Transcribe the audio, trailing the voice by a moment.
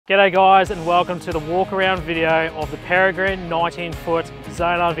G'day guys, and welcome to the walk around video of the Peregrine 19-foot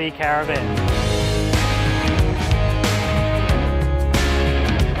Zone RV caravan.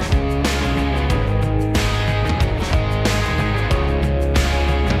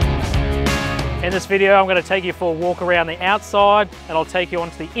 In this video I'm going to take you for a walk around the outside, and I'll take you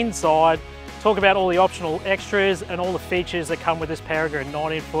onto the inside, talk about all the optional extras and all the features that come with this Peregrine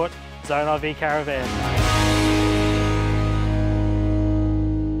 19-foot Zone RV caravan.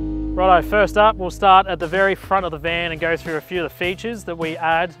 Righto, first up we'll start at the very front of the van and go through a few of the features that we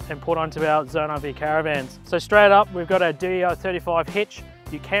add and put onto our Zone RV caravans. So straight up we've got our DO35 hitch.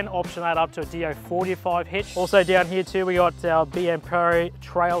 You can option that up to a DO45 hitch. Also down here too, we got our BM Pro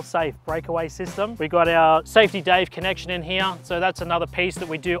trail safe breakaway system. We got our Safety Dave connection in here. So that's another piece that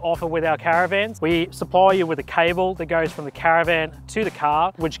we do offer with our caravans. We supply you with a cable that goes from the caravan to the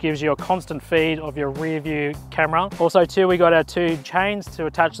car, which gives you a constant feed of your rear view camera. Also too, we got our 2 chains to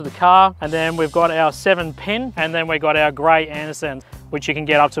attach to the car. And then we've got our 7-pin, and then we got our grey Anderson, which you can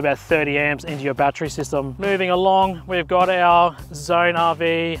get up to about 30 amps into your battery system. Moving along, we've got our Zone RV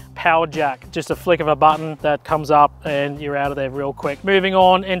power jack. Just a flick of a button that comes up and you're out of there real quick. Moving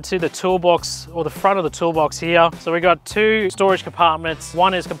on into the toolbox, or the front of the toolbox here. So we've got 2 storage compartments.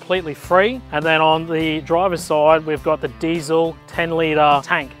 One is completely free, and then on the driver's side, we've got the diesel 10-litre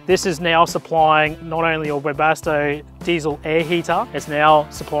tank. This is now supplying not only your Webasto diesel air heater, it's now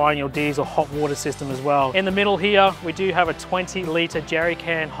supplying your diesel hot water system as well. In the middle here, we do have a 20-litre jerry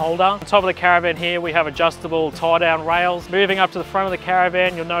can holder. On top of the caravan here, we have adjustable tie-down rails. Moving up to the front of the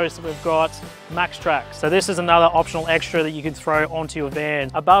caravan, you'll notice that we've got max track. So this is another optional extra that you can throw onto your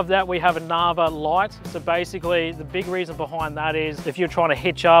van. Above that, we have a Nava light. So basically, the big reason behind that is if you're trying to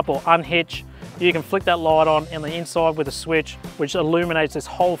hitch up or unhitch, you can flick that light on the inside with a switch, which illuminates this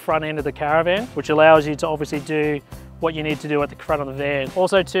whole front end of the caravan, which allows you to obviously do what you need to do at the front of the van.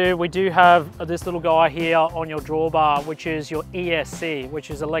 Also too, we do have this little guy here on your drawbar, which is your ESC,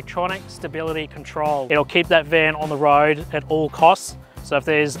 which is electronic stability control. It'll keep that van on the road at all costs. So if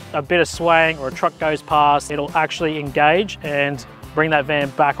there's a bit of swaying or a truck goes past, it'll actually engage and bring that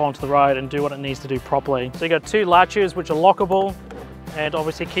van back onto the road and do what it needs to do properly. So you got 2 latches which are lockable, and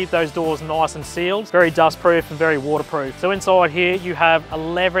obviously keep those doors nice and sealed. Very dust proof and very waterproof. So inside here you have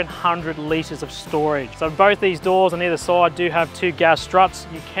 1100 litres of storage. So both these doors on either side do have 2 gas struts.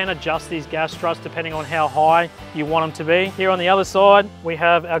 You can adjust these gas struts depending on how high you want them to be. Here on the other side we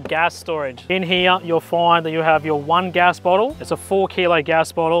have our gas storage. In here you'll find that you have your 1 gas bottle. It's a 4-kilo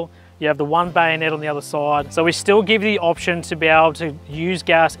gas bottle. You have the 1 bayonet on the other side. So we still give you the option to be able to use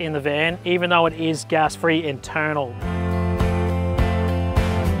gas in the van, even though it is gas-free internal.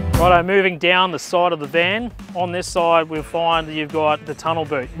 Righto, moving down the side of the van, on this side we'll find that you've got the tunnel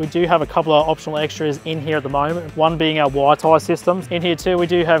boot. We do have a couple of optional extras in here at the moment, one being our wire tie systems. In here too we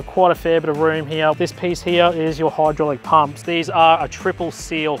do have quite a fair bit of room here. This piece here is your hydraulic pumps. These are a triple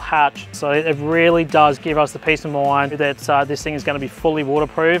seal hatch, so it really does give us the peace of mind that this thing is going to be fully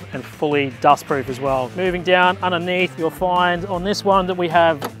waterproof and fully dust proof as well. Moving down underneath, you'll find on this one that we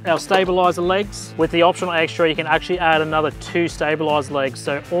have our stabilizer legs. With the optional extra you can actually add another 2 stabilizer legs,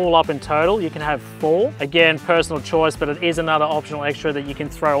 so all up in total you can have 4. Again, personal choice, but it is another optional extra that you can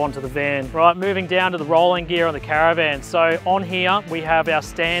throw onto the van. Right, moving down to the rolling gear on the caravan. So on here we have our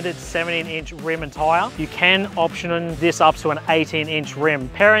standard 17-inch rim and tyre. You can option this up to an 18-inch rim.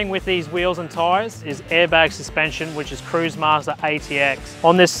 Pairing with these wheels and tyres is airbag suspension, which is Cruise Master ATX.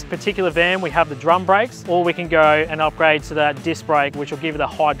 On this particular van we have the drum brakes, or we can go and upgrade to that disc brake, which will give you the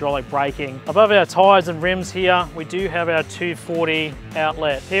hydraulic braking. Above our tyres and rims here we do have our 240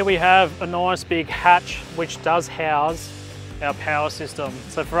 outlet. Here we have a nice big hatch which does house our power system.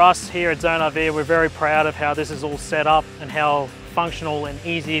 So for us here at Zone RV, we're very proud of how this is all set up and how functional and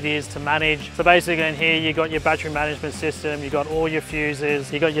easy it is to manage. So basically in here you got your battery management system, you got all your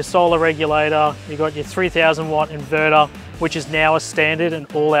fuses, you got your solar regulator, you got your 3000 watt inverter, which is now a standard in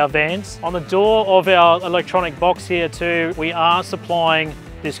all our vans. On the door of our electronic box here too, we are supplying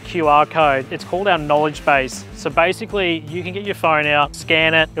this QR code. It's called our knowledge base. So basically you can get your phone out,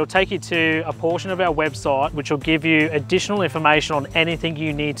 scan it, it'll take you to a portion of our website which will give you additional information on anything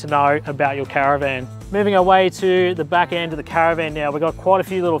you need to know about your caravan. Moving our way to the back end of the caravan now, we've got quite a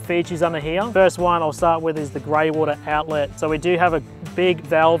few little features under here. First one I'll start with is the grey water outlet. So we do have a big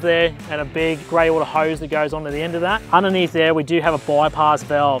valve there and a big grey water hose that goes onto the end of that. Underneath there we do have a bypass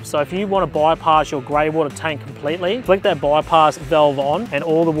valve. So if you want to bypass your grey water tank completely, flick that bypass valve on and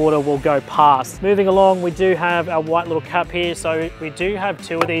all the water will go past. Moving along, we do have our white little cap here. So we do have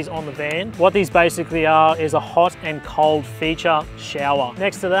 2 of these on the van. What these basically are is a hot and cold feature shower.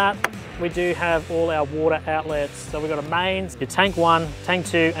 Next to that, we do have all our water outlets. So we've got a mains, your tank 1, tank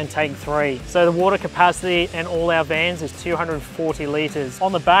 2 and tank 3. So the water capacity in all our vans is 240 litres.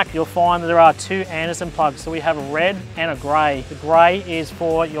 On the back you'll find that there are 2 Anderson plugs. So we have a red and a grey. The grey is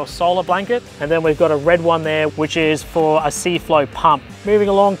for your solar blanket, and then we've got a red one there which is for a sea flow pump. Moving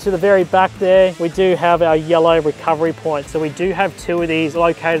along to the very back there, we do have our yellow recovery point. So we do have 2 of these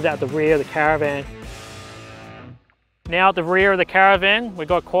located at the rear of the caravan. Now at the rear of the caravan, we've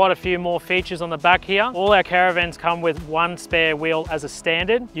got quite a few more features on the back here. All our caravans come with 1 spare wheel as a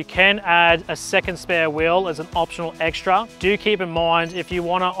standard. You can add a second spare wheel as an optional extra. Do keep in mind, if you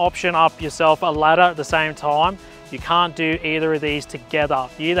want to option up yourself a ladder at the same time, you can't do either of these together.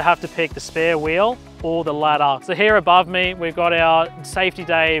 You either have to pick the spare wheel or the ladder. So here above me, we've got our Safety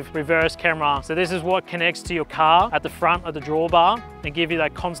Dave reverse camera. So this is what connects to your car at the front of the drawbar and give you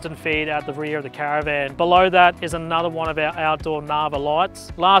that constant feed at the rear of the caravan. Below that is another one of our outdoor Nava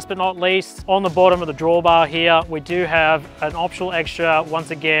lights. Last but not least, on the bottom of the drawbar here, we do have an optional extra,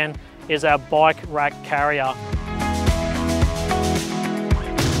 once again, is our bike rack carrier.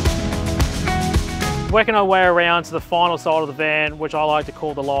 Working our way around to the final side of the van, which I like to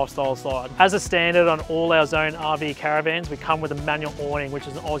call the lifestyle side. As a standard on all our Zone RV caravans, we come with a manual awning, which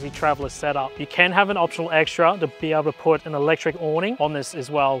is an Aussie Traveller setup. You can have an optional extra to be able to put an electric awning on this as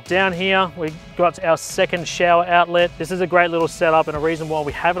well. Down here, we've got our second shower outlet. This is a great little setup, and a reason why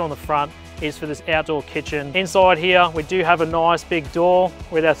we have it on the front is for this outdoor kitchen. Inside here, we do have a nice big door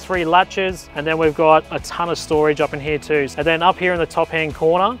with our 3 latches, and then we've got a ton of storage up in here too. And then up here in the top hand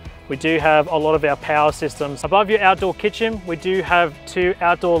corner, we do have a lot of our power systems. Above your outdoor kitchen, we do have 2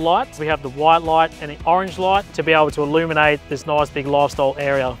 outdoor lights. We have the white light and the orange light to be able to illuminate this nice big lifestyle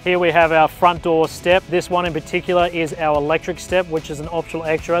area. Here we have our front door step. This one in particular is our electric step, which is an optional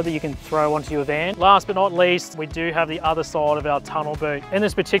extra that you can throw onto your van. Last but not least, we do have the other side of our tunnel boot. In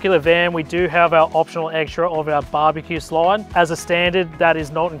this particular van, we do have our optional extra of our barbecue slide. As a standard, that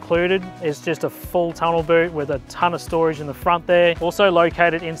is not included. It's just a full tunnel boot with a ton of storage in the front there. Also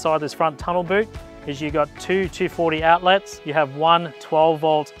located inside this front tunnel boot is you got 2 240 outlets. You have 1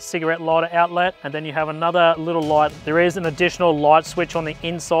 12-volt cigarette lighter outlet, and then you have another little light. There is an additional light switch on the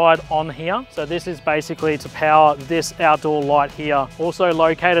inside on here. So this is basically to power this outdoor light here. Also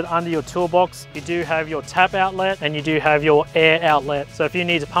located under your toolbox, you do have your tap outlet and you do have your air outlet. So if you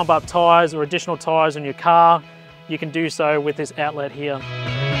need to pump up tires or additional tires in your car, you can do so with this outlet here.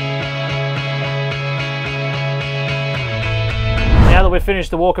 Now that we've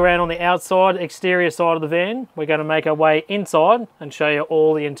finished the walk around on the outside, exterior side of the van, we're going to make our way inside and show you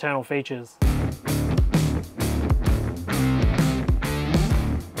all the internal features.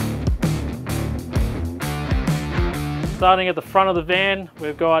 Starting at the front of the van,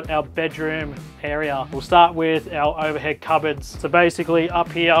 we've got our bedroom area. We'll start with our overhead cupboards. So basically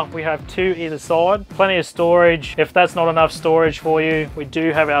up here, we have 2 either side, plenty of storage. If that's not enough storage for you, we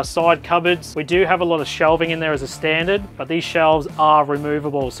do have our side cupboards. We do have a lot of shelving in there as a standard, but these shelves are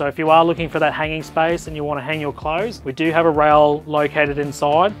removable. So if you are looking for that hanging space and you want to hang your clothes, we do have a rail located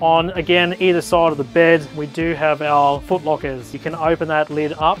inside. On, again, either side of the bed, we do have our foot lockers. You can open that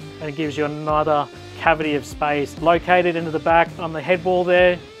lid up and it gives you another cavity of space. Located into the back on the headwall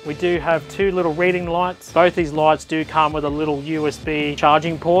there, we do have 2 little reading lights. Both these lights do come with a little USB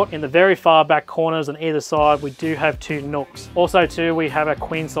charging port. In the very far back corners on either side, we do have 2 nooks. Also too, we have a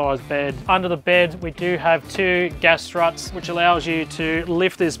queen size bed. Under the bed, we do have 2 gas struts, which allows you to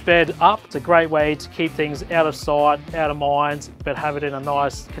lift this bed up. It's a great way to keep things out of sight, out of mind, but have it in a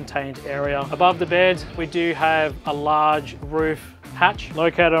nice contained area. Above the bed, we do have a large roof hatch.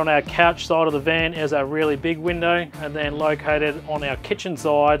 Located on our couch side of the van is a really big window, and then located on our kitchen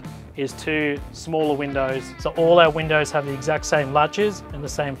side is 2 smaller windows. So all our windows have the exact same latches and the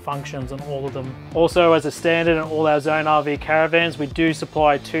same functions on all of them. Also, as a standard in all our Zone RV caravans, we do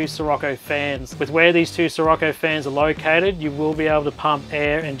supply 2 Sirocco fans. With where these 2 Sirocco fans are located, you will be able to pump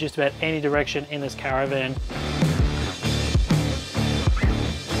air in just about any direction in this caravan.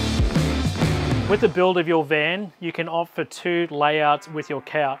 With the build of your van, you can opt for 2 layouts with your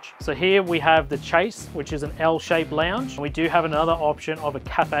couch. So here we have the Chase, which is an L-shaped lounge. We do have another option of a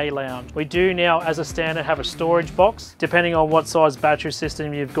cafe lounge. We do now, as a standard, have a storage box. Depending on what size battery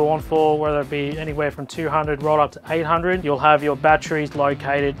system you've gone for, whether it be anywhere from 200 right up to 800, you'll have your batteries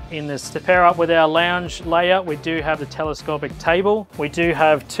located in this. To pair up with our lounge layout, we do have the telescopic table. We do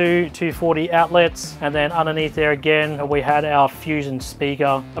have 2 240 outlets, and then underneath there again, we had our Fusion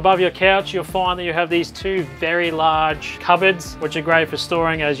speaker. Above your couch, you'll find front you have these two very large cupboards, which are great for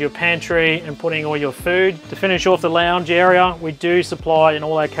storing as your pantry and putting all your food. To finish off the lounge area, we do supply in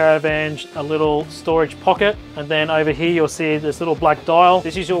all our caravans a little storage pocket. And then over here you'll see this little black dial.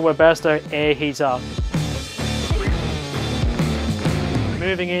 This is your Webasto air heater.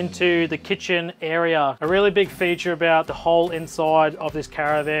 Moving into the kitchen area. A really big feature about the whole inside of this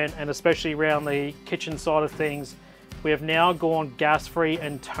caravan, and especially around the kitchen side of things, we have now gone gas-free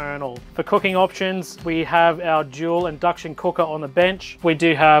internal. For cooking options, we have our dual induction cooker on the bench. We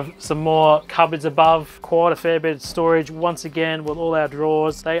do have some more cupboards above, quite a fair bit of storage once again with all our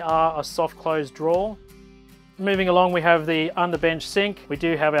drawers. They are a soft closed drawer. Moving along, we have the underbench sink. We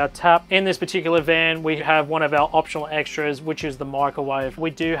do have our tap. In this particular van, we have one of our optional extras, which is the microwave. We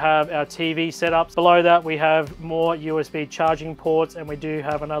do have our TV setups. Below that, we have more USB charging ports, and we do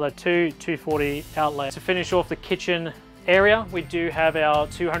have another two 240 outlets. To finish off the kitchen area, we do have our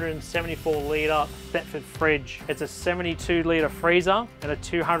 274 litre Thetford fridge. It's a 72 litre freezer and a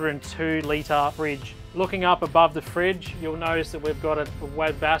 202 litre fridge. Looking up above the fridge, you'll notice that we've got a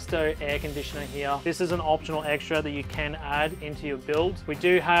Webasto air conditioner here. This is an optional extra that you can add into your build. We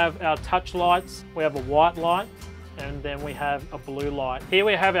do have our touch lights. We have a white light, and then we have a blue light. Here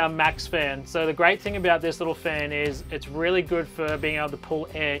we have our max fan. So the great thing about this little fan is it's really good for being able to pull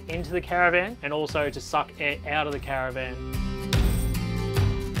air into the caravan and also to suck air out of the caravan.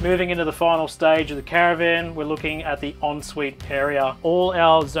 Moving into the final stage of the caravan, we're looking at the ensuite area. All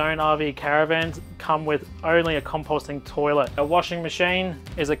our Zone RV caravans come with only a composting toilet. Our washing machine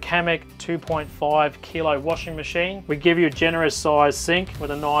is a Kamek 2.5 kilo washing machine. We give you a generous size sink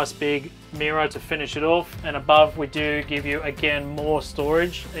with a nice big mirror to finish it off, and above we do give you again more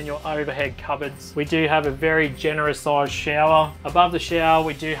storage in your overhead cupboards. We do have a very generous size shower. Above the shower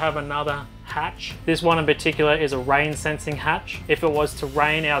we do have another hatch. This one in particular is a rain sensing hatch. If it was to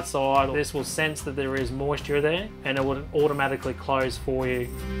rain outside, this will sense that there is moisture there and it would automatically close for you.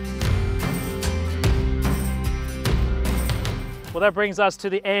 Well, that brings us to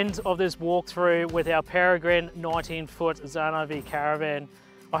the end of this walkthrough with our Peregrine 19-foot Zone RV caravan.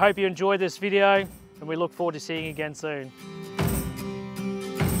 I hope you enjoyed this video and we look forward to seeing you again soon.